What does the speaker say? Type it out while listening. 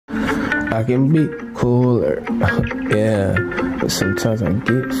I can be cooler, yeah, but sometimes I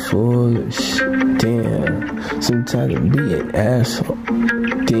get foolish, damn. Sometimes I be an asshole,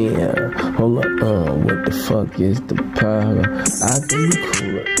 damn. Hold up, what the fuck is the problem? I can be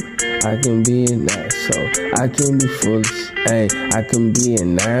cooler, I can be an asshole, I can be foolish, hey, I can be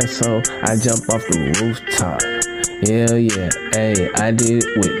an asshole. I jump off the rooftop, hell yeah, hey, I did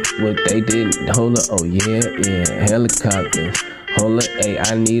it with what they didn't. Hold up, oh yeah, helicopters. Hold up, ayy,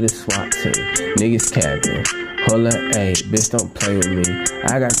 I need a SWAT team. Niggas capping. Hold up, ayy, bitch, don't play with me.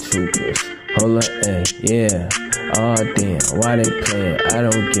 I got troopers. Hold up, ayy, yeah. Oh damn, why they playing? I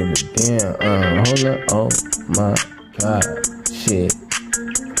don't give a damn. Hold up, oh my god, shit.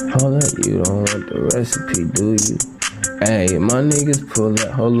 Hold up, you don't want the recipe, do you? Ayy, my niggas pull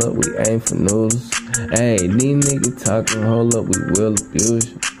up. Hold up, we aim for noodles. Ayy, these niggas talking. Hold up, we will abuse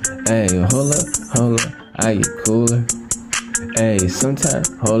you. Ayy, hold up, I get cooler. Ayy, sometimes,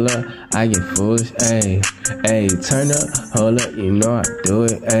 hold up, I get foolish, ayy, turn up, hold up, you know I do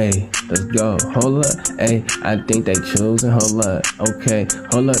it, ayy, let's go, hold up, ayy, I think they choosing, hold up, okay,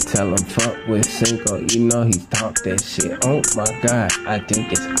 hold up, tell them fuck with Sicko, you know he talk that shit, oh my god, I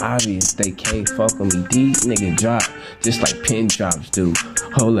think it's obvious they can't fuck with me, these niggas drop, just like pin drops do,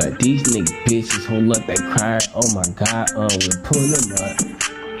 hold up, these niggas bitches, hold up, they cry, oh my god, we pull them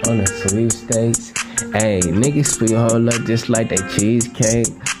up, on the sweepstakes. Ayy, niggas feel hold up just like they cheesecake.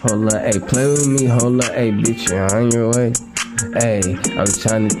 Hold up, ayy, play with me, hold up, ayy, bitch, you're on your way. Ayy, I'm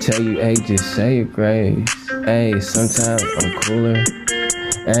trying to tell you, ayy, just say your grace. Ayy, sometimes I'm cooler.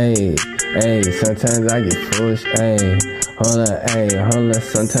 Ayy, sometimes I get foolish. Ayy, hold up,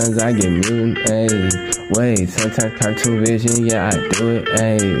 sometimes I get mutant. Ayy, wait, sometimes cartoon vision, yeah, I do it.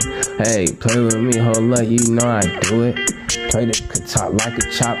 Ayy, play with me, hold up, you know I do it. Play the guitar like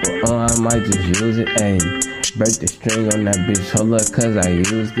a chopper, I might just use it, ayy. Break the string on that bitch, hold up, cause I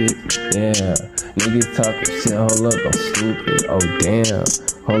used it, yeah. Niggas talking shit, hold up, I'm stupid, oh damn.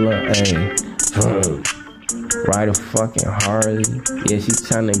 Hold up, ayy. Ride a fucking Harley, yeah, she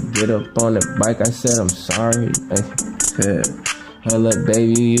tryna get up on the bike, I said I'm sorry, hold up,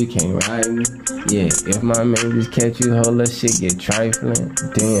 baby, you can't ride me, yeah. If my man just catch you, hold up, shit get trifling,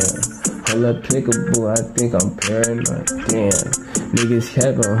 damn. Hold up, pickable, I think I'm paranoid, damn. Niggas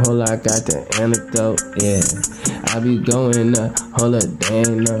capping, hold up, I got the antidote, yeah. I be going up, hold up,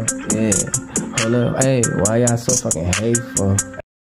 damn, yeah. Hold up, hey, why y'all so fucking hateful?